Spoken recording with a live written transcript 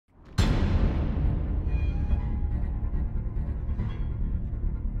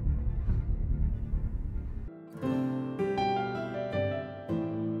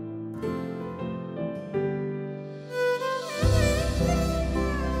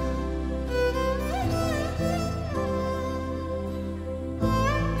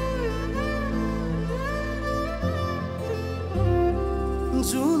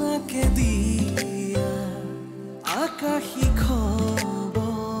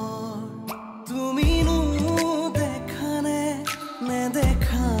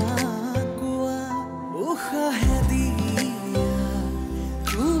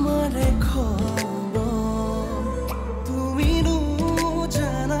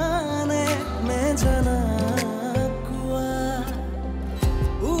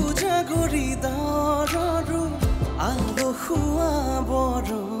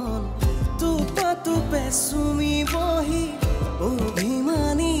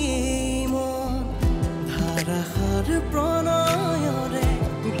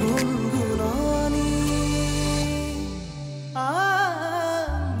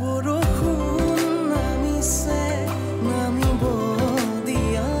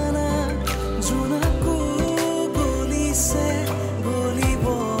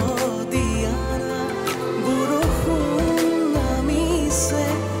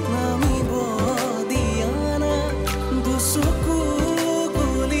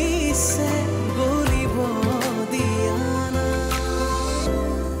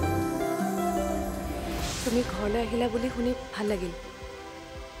শুনি ভাল লাগিল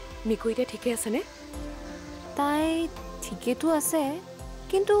মিকু এতিয়া ঠিকে আছেনে তাই ঠিকেতো আছে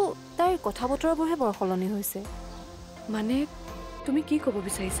কিন্তু তাইৰ কথা বতৰাবোৰহে বৰ সলনি হৈছে মানে তুমি কি ক'ব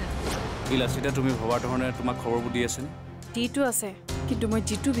বিচাৰিছা ইলাচিতা তুমি ভবাৰ ধৰণে তোমাক খবৰবোৰ দি আছেনে দিটো আছে কিন্তু মই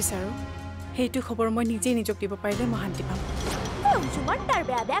যিটো বিচাৰোঁ সেইটো খবৰ মই নিজেই নিজক দিব পাৰিলে মই শান্তি পাম অংশুমান তাৰ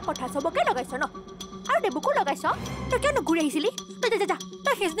বেয়া বেয়া কথা চবকে লগাইছ ন আৰু দেবুকো লগাইছ তই কিয় ঘূৰি আহিছিলি তই যা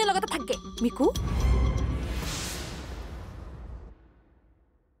তই সেইজনীৰ লগতে থাকগে মিকু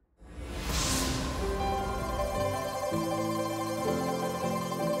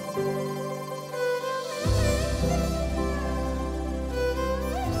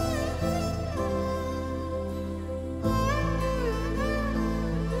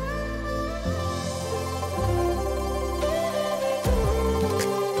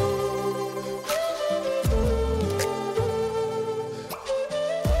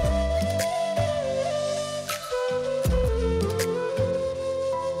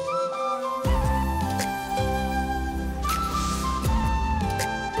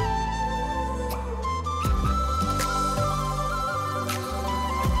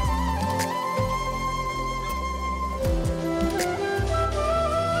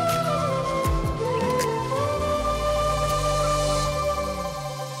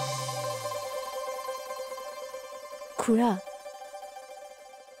খুৰা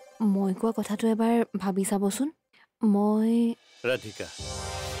মই কোৱা কথাটো এবাৰ ভাবি চাবচোন মই ৰাধিকা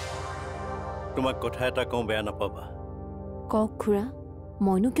তোমাক কথা এটা কওঁ বেয়া নাপাবা কওক খুৰা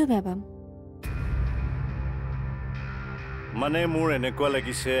মইনো কিয় বেয়া পাম মানে মোৰ এনেকুৱা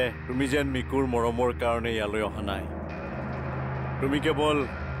লাগিছে তুমি যেন মিকুৰ মৰমৰ কাৰণে ইয়ালৈ অহা নাই তুমি কেৱল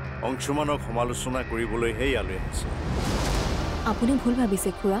অংশুমানক সমালোচনা কৰিবলৈহে ইয়ালৈ আহিছে আপুনি ভুল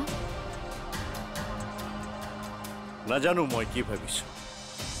ভাবিছে খুৰা নাজানো মই কি ভাবিছো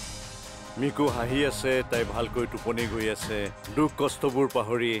মিকু হাঁহি আছে তাই ভালকৈ টোপনি গৈ আছে দুখ কষ্টবোৰ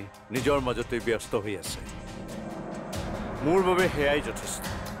পাহৰি নিজৰ মাজতে ব্যস্ত হৈ আছে মোৰ বাবে সেয়াই যথেষ্ট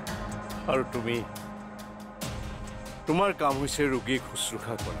আৰু তুমি তোমাৰ কাম হৈছে ৰোগীক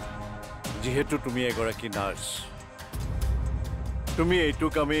শুশ্ৰূষা কৰা যিহেতু তুমি এগৰাকী নাৰ্ছ তুমি এইটো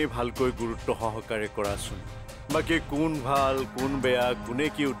কামেই ভালকৈ গুৰুত্ব সহকাৰে কৰাচোন বাকী কোন ভাল কোন বেয়া কোনে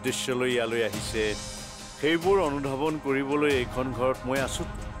কি উদ্দেশ্যলৈ ইয়ালৈ আহিছে সেইবোৰ অনুধাৱন কৰিবলৈ এইখন ঘৰত মই আছো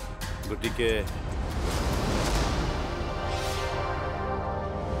গতিকে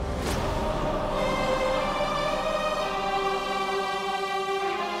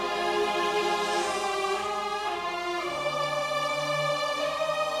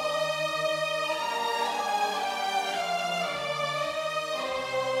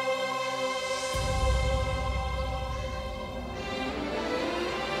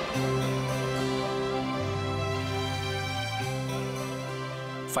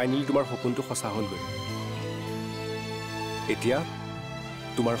ফাইনেলি তোমাৰ সপোনটো সঁচা হ'লগৈ এতিয়া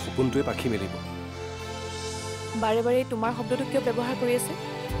তোমাৰ সপোনটোৱে পাখি মেলিব বাৰে বাৰে তোমাৰ শব্দটো কিয় ব্যৱহাৰ কৰি আছে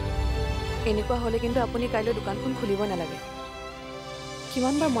এনেকুৱা হ'লে কিন্তু আপুনি কাইলৈ দোকানখন খুলিব নালাগে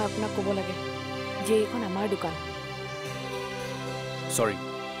কিমানবাৰ মই আপোনাক ক'ব লাগে যে এইখন আমাৰ দোকান সৰি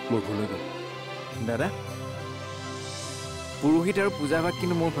মোৰ ভুল হৈ গ'ল দাদা পুৰোহিত আৰু পূজা ভাগ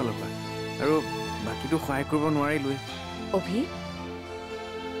কিন্তু মোৰ ফালৰ পৰা আৰু বাকীটো সহায় কৰিব নোৱাৰিলোৱে অভি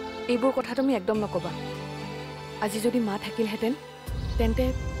এইবোৰ কথা তুমি একদম নক'বা আজি যদি মা থাকিলহেঁতেন তেন্তে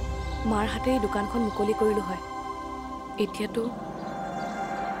মাৰ হাতেই দোকানখন মুকলি কৰিলোঁ হয় এতিয়াতো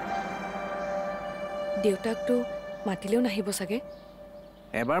দেউতাকটো মাতিলেও নাহিব চাগে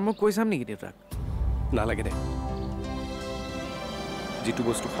এবাৰ মোক কৈ চাম নেকি দেউতাক নালাগে দে যিটো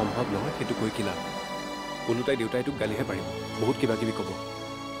বস্তু সম্ভৱ নহয় সেইটো কৈ কি লাভ ওলোটাই দেউতাই তোক গালিহে পাৰিব বহুত কিবা কিবি ক'ব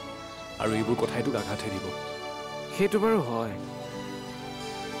আৰু এইবোৰ কথাই তোক আঘাতহে দিব সেইটো বাৰু হয়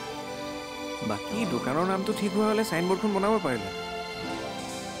বাকী দোকানৰ নামটো ঠিক হোৱা হ'লে চাইনবৰ্ডখন বনাব পাৰিলে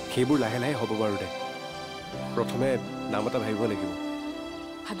সেইবোৰ লাহে লাহে হ'ব বাৰু দে প্ৰথমে নাম এটা ভাবিব লাগিব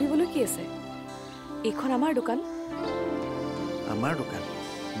ভাবিবলৈ কি আছে এইখন আমাৰ দোকান আমাৰ দোকান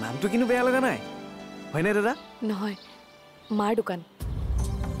নামটো কিন্তু বেয়া লগা নাই হয়নে দাদা নহয় মাৰ দোকান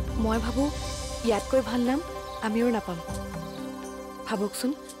মই ভাবোঁ ইয়াতকৈ ভাল নাম আমিও নাপাম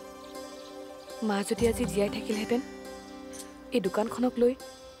ভাবকচোন মা যদি আজি জীয়াই থাকিলহেঁতেন এই দোকানখনক লৈ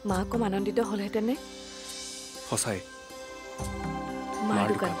মা কম আনন্দিত হ'লহেঁতেনে সঁচাই মাৰ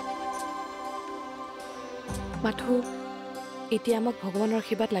দোকান মাথো এতিয়া আমাক ভগৱানৰ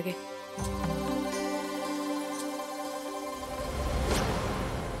আশীৰ্বাদ লাগে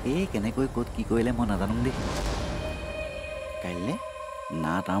এই কেনেকৈ ক'ত কি কৰিলে মই নাজানো দেই কাইলৈ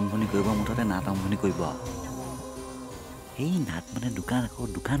নাট আৰম্ভণি কৰিব মুঠতে নাট আৰম্ভণি কৰিব সেই নাট মানে দোকান আকৌ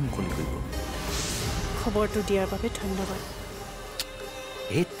দোকান মুকলি কৰিব খবৰটো দিয়াৰ বাবে ধন্যবাদ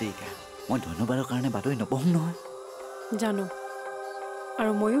সেই তেৰিকা মই ধন্যবাদৰ কাৰণে বাতৰি নপঢ়োঁ নহয় জানো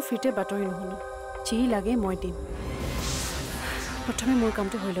আৰু ময়ো ফ্ৰীতে বাতৰি নুশুনো যি লাগে মই দিম প্ৰথমে মোৰ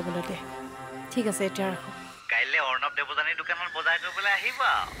কামটো হৈ ল'বলৈ দে ঠিক আছে এতিয়া ৰাখো কাইলৈ অৰ্ণৱ দেৱযানীৰ দোকানত বজাৰ কৰিবলৈ আহিবা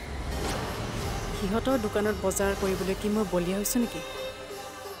সিহঁতৰ দোকানত বজাৰ কৰিবলৈ কি মই বলিয়া হৈছোঁ নেকি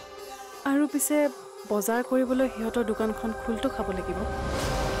আৰু পিছে বজাৰ কৰিবলৈ সিহঁতৰ দোকানখন খোলটো খাব লাগিব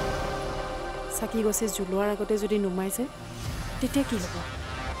চাকি গছি জ্বলোৱাৰ আগতে যদি নুমাই যায় তেতিয়া কি হ'ব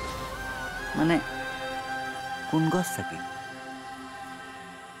মানে কোন গছ চাকি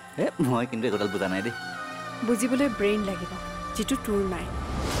মই কিন্তু একোডাল বুজা নাই দেই বুজিবলৈ ব্ৰেইন লাগিব যিটো তোৰ নাই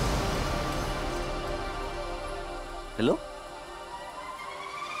হেল্ল'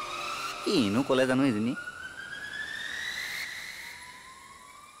 কিনো ক'লে জানো এজনী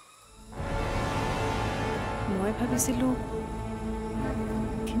মই ভাবিছিলোঁ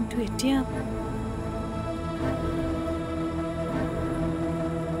কিন্তু এতিয়া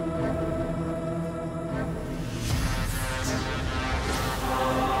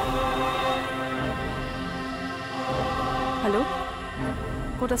হেল্ল'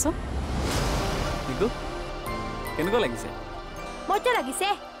 ক'ত আছ নিকু কেনেকুৱা লাগিছে মজা লাগিছে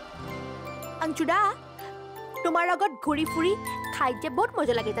অংশুদা তোমাৰ লগত ঘূৰি ফুৰি খাই যে বহুত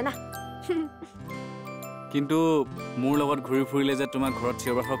মজা লাগে জানা কিন্তু মোৰ লগত ঘূৰি ফুৰিলে যে তোমাৰ ঘৰত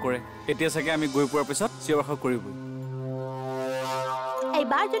চিঞৰ বাখৰ কৰে এতিয়া চাগে আমি গৈ পোৱাৰ পিছত চিঞৰ বাখৰ কৰিবই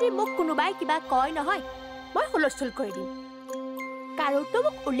এইবাৰ যদি মোক কোনোবাই কিবা কয় নহয় মই হুলস্থুল কৰি দিম কাৰোতো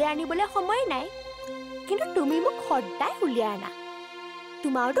মোক উলিয়াই আনিবলৈ সময় নাই কিন্তু তুমি মোক সদায় উলিয়াই আনা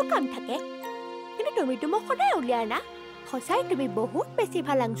তোমাৰতো কাম থাকে কিন্তু তুমিতো মোক সদায় উলিয়াই আনা সঁচাই তুমি বহুত বেছি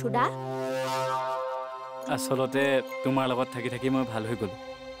ভাল অংশুদা আচলতে তোমাৰ লগত থাকি থাকি মই ভাল হৈ গ'লো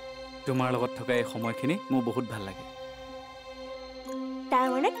তোমাৰ লগত থকা এই সময়খিনি মোৰ বহুত ভাল লাগে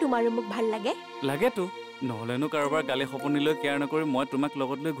তাৰমানে তোমাৰো মোক ভাল লাগে লাগেতো নহ'লেনো কাৰোবাৰ গালি সপনিলৈ কেয়াৰ নকৰি মই তোমাক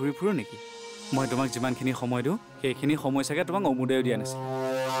লগত লৈ ঘূৰি ফুৰো নেকি মই তোমাক যিমানখিনি সময় দিওঁ সেইখিনি সময় চাগে তোমাক অমুদয়ো দিয়া নাছিল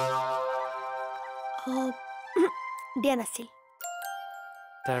দিয়া নাছিল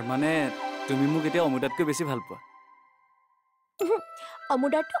তাৰমানে তুমি মোক এতিয়া অমুদাতকৈ বেছি ভাল পোৱা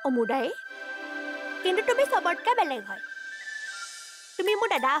অমুদাটো অমুদাই কিন্তু তুমি চবতকৈ বেলেগ হয় তুমি মোৰ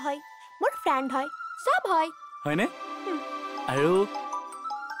দাদা হয় মোৰ ফ্ৰেণ্ড হয় চব হয় হয়নে আৰু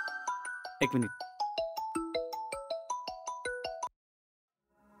এক মিনিট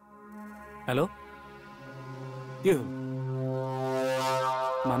হেল্ল' কি হ'ল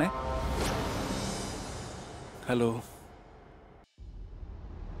মানে হেল্ল'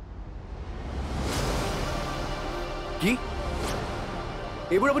 কি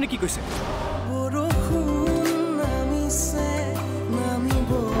এইবোৰ আপুনি কি কৈছে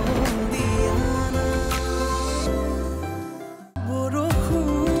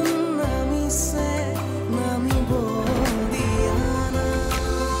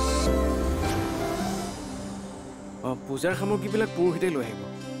পূজাৰ সামগ্ৰীবিলাক পুৰোহিতে লৈ আহিব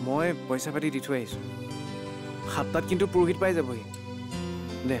মই পইচা পাতি দি থৈ আহিছোঁ 7টাত কিন্তু পুৰোহিত পাই যাবহি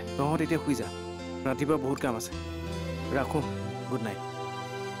দে তহঁত এতিয়া শুই যা ৰাতিপুৱা বহুত কাম আছে ৰাখোঁ গুড নাইট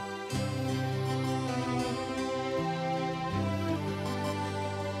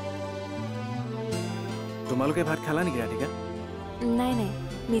তোমালোকে ভাত খালা নেকি ৰাধিকা নাই নাই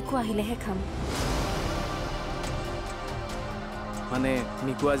মিকু আহিলেহে খাম মানে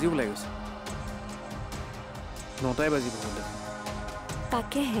মিকু আজিও ওলাই গৈছে 9টাই বাজিব হ'লে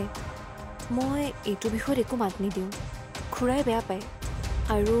তাকেহে মই এইটো বিষয়ত একো মাত নিদিওঁ খুৰাই বেয়া পায়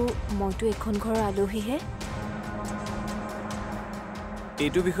আৰু মইতো এখন ঘৰৰ আলহীহে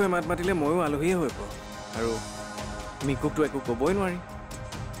এইটো বিষয়ে মাত মাতিলে ময়ো আলহীয়ে হৈ পাওঁ আৰু মিকুকতো একো ক'বই নোৱাৰি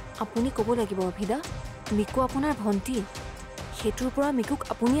আপুনি ক'ব লাগিব অভিদা মিকু আপোনাৰ ভণ্টি সেইটোৰ পৰা মিকুক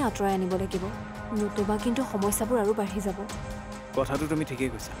আপুনি আঁতৰাই আনিব লাগিব নতুবা কিন্তু সমস্যাবোৰ আৰু বাঢ়ি যাব কথাটো তুমি ঠিকেই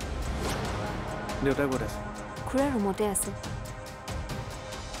কৈছা দেউতা ক'ত আছে খুৰা ৰুমতে আছে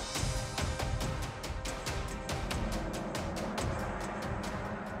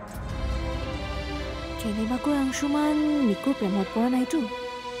কেনেবাকৈ অংশুমান মিকুৰ প্ৰেমত পৰা নাইতো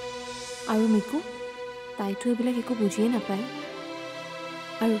আৰু মিকু তাইতো এইবিলাক একো বুজিয়ে নাপায়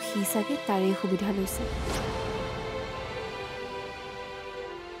আৰু সি চাগে তাৰেই সুবিধা লৈছে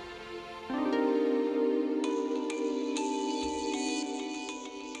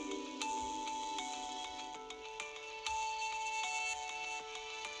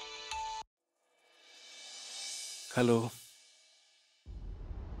হেল্ল'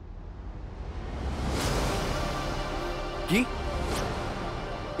 কি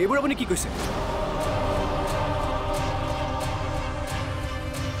এইবোৰ আপুনি কি কৈছে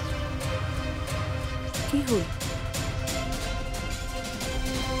কি হ'ল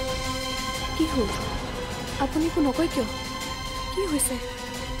কি হ'ল আপুনি একো নকয় কিয় কি হৈছে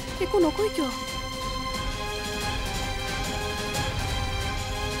একো নকয় কিয়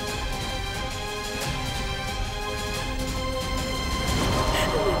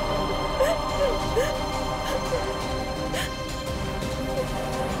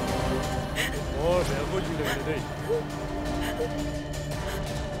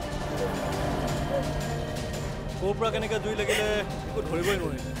ক'ৰ পৰা কেনেকৈ জুই লাগিলে একো ধৰিবই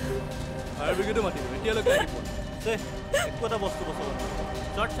নোৱাৰি ফায়াৰ ব্ৰিগেডো মাতিব এতিয়ালৈকে আহিব দে একো এটা বস্তু বচাব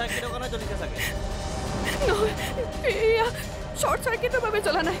শ্বৰ্ট চাৰ্কিটৰ কাৰণে জ্বলিছে চাগে নহয় এয়া শ্বৰ্ট চাৰ্কিটৰ বাবে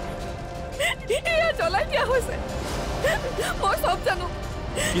জ্বলা নাই এয়া জ্বলাই দিয়া হৈছে মই চব জানো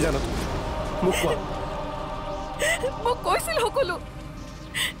কি জানো মোক কোৱা মোক কৈছিল সকলো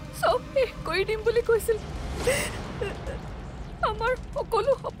চব শেষ কৰি দিম বুলি কৈছিল আমাৰ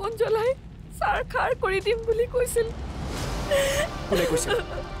সকলো সপোন জ্বলাই চাৰ খাৰ কৰি দিম বুলি কৈছিল কোনে কৈছিল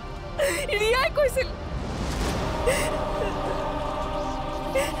ৰিয়াই কৈছিল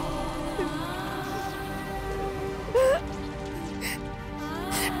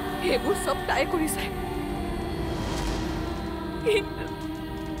এইবোৰ চব তাই কৰিছে কিন্তু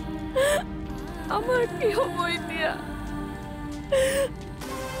আমাৰ কি হ'ব এতিয়া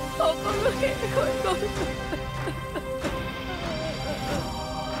সকলো শেষ হৈ গ'ল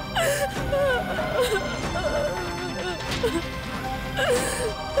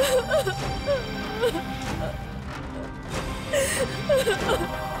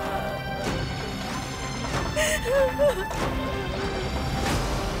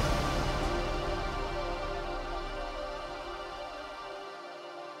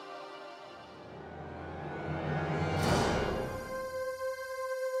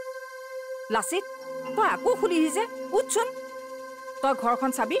লাচিত তই আকৌ খুলিহি যে উঠচোন তই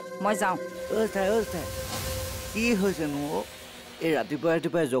ঘৰখন চাবি মই যাওঁ কি হৈছেনো এই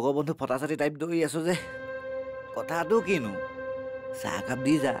ৰাতিপুৱাই জগবন্ধু ফটা চাটি টাইপ দৌৰি আছো যে কথাটো কিনো চাহ কাপ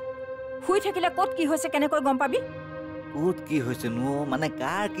দি যা শুই থাকিলে ক'ত কি হৈছে কেনেকৈ গম পাবি ক'ত কি হৈছেনো মানে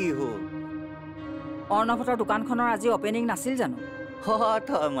কাৰ কি হ'ল অৰ্ণৱতৰ দোকানখনৰ আজি অপেনিং নাছিল জানো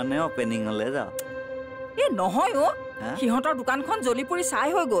তই মানে অপেনিঙলৈ যাওঁ এই নহয় অ' সিহঁতৰ দোকানখন জ্বলি পৰি চাই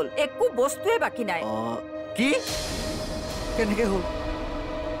হৈ গ'ল একো বস্তুৱে বাকী নাই কি কেনেকৈ হ'ল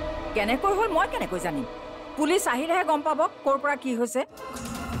কেনেকৈ হ'ল মই কেনেকৈ জানিম পুলিচ আহিলেহে গম পাব ক'ৰ পৰা কি হৈছে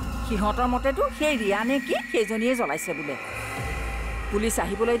সিহঁতৰ মতেতো সেই ৰিয়া নে কি সেইজনীয়ে জ্বলাইছে বোলে পুলিচ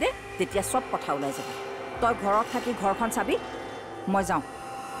আহিবলৈ দে তেতিয়া চব কথা ওলাই যাব তই ঘৰত থাকি ঘৰখন চাবি মই যাওঁ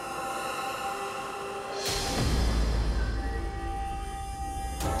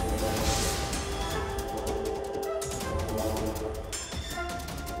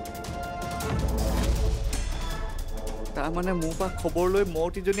তাৰমানে মোৰ পৰা খবৰ লৈ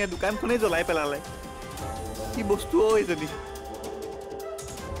মৌতিজনীয়ে দোকানখনেই জ্বলাই পেলালে কি বস্তু এইজনী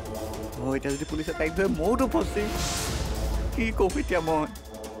এতিয়া যদি পুলিচে তাইক ধৰে মইতো ফচিম কি কম এতিয়া মই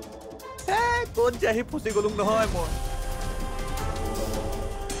ক'ত যে আহি ফচি গলো নহয় মই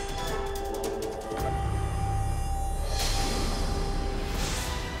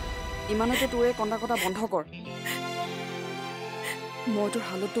ইমানতে তোৰ এই কন্দা কটা বন্ধ কৰ মই তোৰ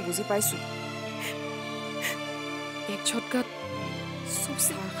হালতটো বুজি পাইছো এক ঝটকাত চব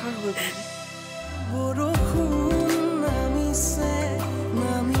চাৰখাৰ হৈ গ'ল বৰষুণ নামিছে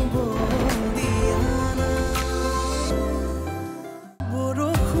নামিব দিয়া না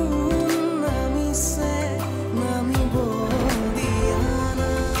বৰষুণ নামিছে নামিব দিয়া না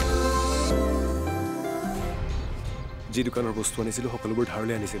যি দোকানৰ বস্তু আনিছিলোঁ সকলোবোৰ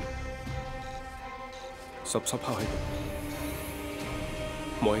ধাৰলৈ আনিছিলোঁ চব চফা হৈ গ'ল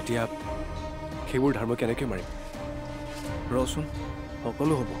মই এতিয়া সেইবোৰ ধাৰ মই কেনেকৈ মাৰিম ৰচোন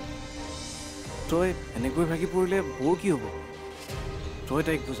সকলো হ'ব তই এনেকৈ ভাগি পৰিলে বৰ কি হ'ব তই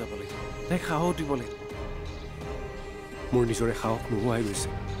তাইক বুজাব লাগিব তাইক সাহস দিব লাগিব মোৰ নিজৰে সাহস নোহোৱা হৈ গৈছে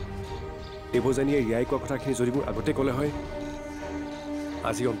দেৱযানীয়ে ৰিয়াই কোৱা কথাখিনি যদি মোৰ আগতে ক'লে হয়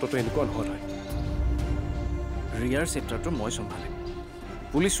আজি অন্ততঃ এনেকুৱা নহ'ল হয় ৰিয়াৰ চেপ্টাৰটো মই চম্ভালিম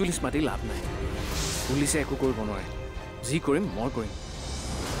পুলিচ চুলিচ মাতি লাভ নাই পুলিচে একো কৰিব নোৱাৰে যি কৰিম মই কৰিম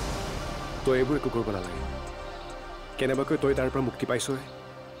তই এইবোৰ একো কৰিব নালাগে কেনেবাকৈ তই তাৰ পৰা মুক্তি পাইছই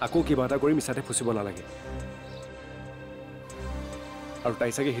আকৌ কিবা এটা কৰি মিছাতে ফচিব নালাগে আৰু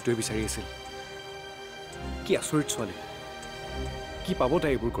তাই চাগে সেইটোৱে বিচাৰি আছিল কি আচৰিত ছোৱালী কি পাব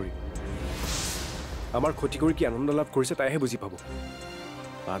তাই এইবোৰ কৰি আমাৰ ক্ষতি কৰি কি আনন্দ লাভ কৰিছে তাইহে বুজি পাব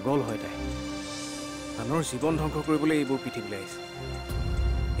পাগল হয় তাই আনৰ জীৱন ধ্বংস কৰিবলৈ এইবোৰ পৃথিৱীলৈ আহিছে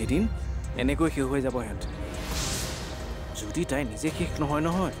এদিন এনেকৈ শেষ হৈ যাব সিহঁত যদি তাই নিজে শেষ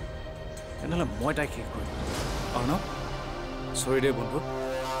নহয় তেনেহ'লে মই তাইক শেষ কৰিম অৰ্ণৱ চৰি দে বন্ধু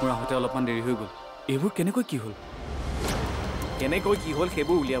মোৰ আহোঁতে অলপমান দেৰি হৈ গ'ল এইবোৰ কেনেকৈ কি হ'ল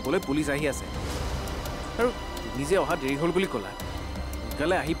সেইবোৰ উলিয়াবলৈ পুলিচ আহি আছে আৰু নিজে অহা দেৰি হ'ল বুলি ক'লা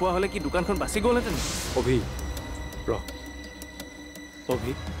সোনকালে আহি পোৱা হ'লে কি দোকানখন বাচি গ'লহেঁতেন অভি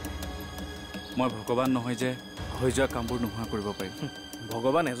মই ভগৱান নহয় যে হৈ যোৱা কামবোৰ নোহোৱা কৰিব পাৰিম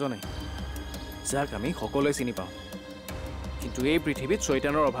ভগৱান এজনেই যাক আমি সকলোৱে চিনি পাওঁ কিন্তু এই পৃথিৱীত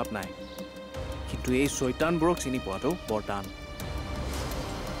চৈতানৰ অভাৱ নাই কিন্তু এই চৈতানবোৰক চিনি পোৱাটো বৰ টান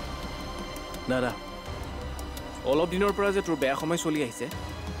দাদা অলপ দিনৰ পৰা যে তোৰ বেয়া সময় চলি আহিছে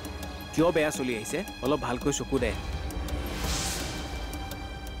কিয় বেয়া চলি আহিছে অলপ ভালকৈ চকু দে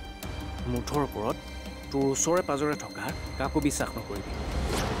মুঠৰ ওপৰত তোৰ ওচৰে পাজৰে থকা কাকো বিশ্বাস নকৰিবি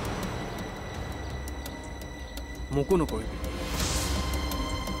মোকো নকৰিবি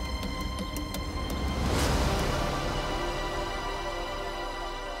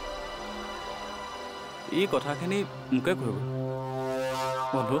এই কথাখিনি মোকে কৰিব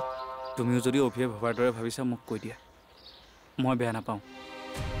বন্ধু তুমিও যদি অভিয়ে ভবাৰ দৰে ভাবিছা মোক কৈ দিয়া মই বেয়া নাপাওঁ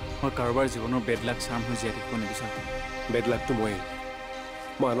মই কাৰোবাৰ জীৱনৰ বেড লাক চাৰ্ম হৈ জীয়াই থাকিব নিবিচাৰোঁ বেড লাকটো মই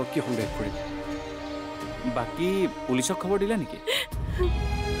আনক কি সন্দেহ কৰিম বাকী পুলিচক খবৰ দিলা নেকি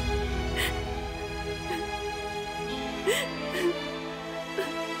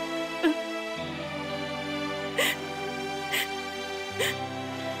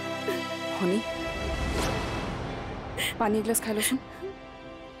হনি পানী এগিলাছ খাই লচোন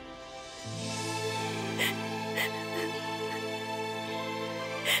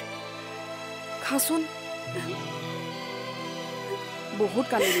খাচোন বহুত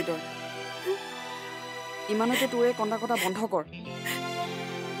কান্দিলি তই ইমানতে তোৰে কন্দা কটা বন্ধ কৰ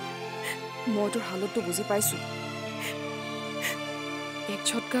মই তোৰ হালতটো বুজি পাইছো এক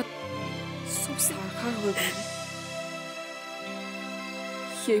ঝটকাত চব চাৰখাৰ হৈ গ'ল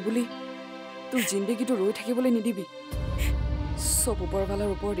সেইবুলি তোৰ জিন্দগীটো ৰৈ থাকিবলৈ নিদিবি চব ওপৰৱালাৰ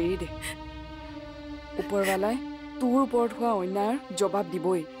ওপৰত এৰি দে ওপৰৱালাই তোৰ ওপৰত হোৱা অন্যায়ৰ জবাব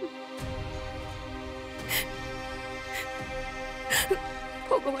দিবই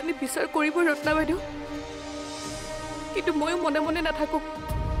ভগৱানে বিচাৰ কৰিব ৰত্না বাইদেউ কিন্তু ময়ো মনে মনে নাথাকো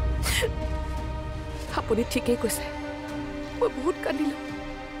আপুনি ঠিকেই কৈছে মই বহুত কান্দিলো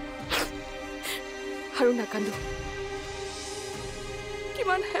আৰু নাকান্দো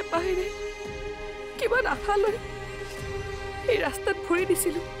কিমান হেঁপাহেৰে কিমান আশা লৈ এই ৰাস্তাত ফুৰি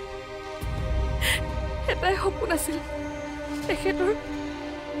দিছিলো এটাই সপোন আছিল তেখেতৰ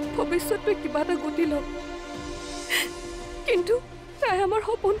ভৱিষ্যতটোৱে কিবা এটা গতি লওক কিন্তু তাই আমাৰ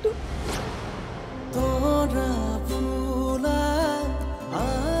সপোনটো তোৰা ফুলা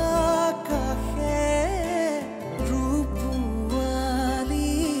আকাশে ৰূপৱালী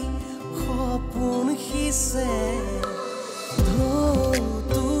সপোন সিঁচে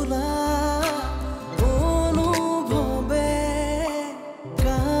তোলা অনুভৱে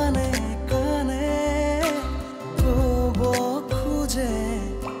কানে কানে ক'ব খোজে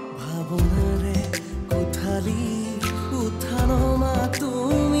ভাৱনা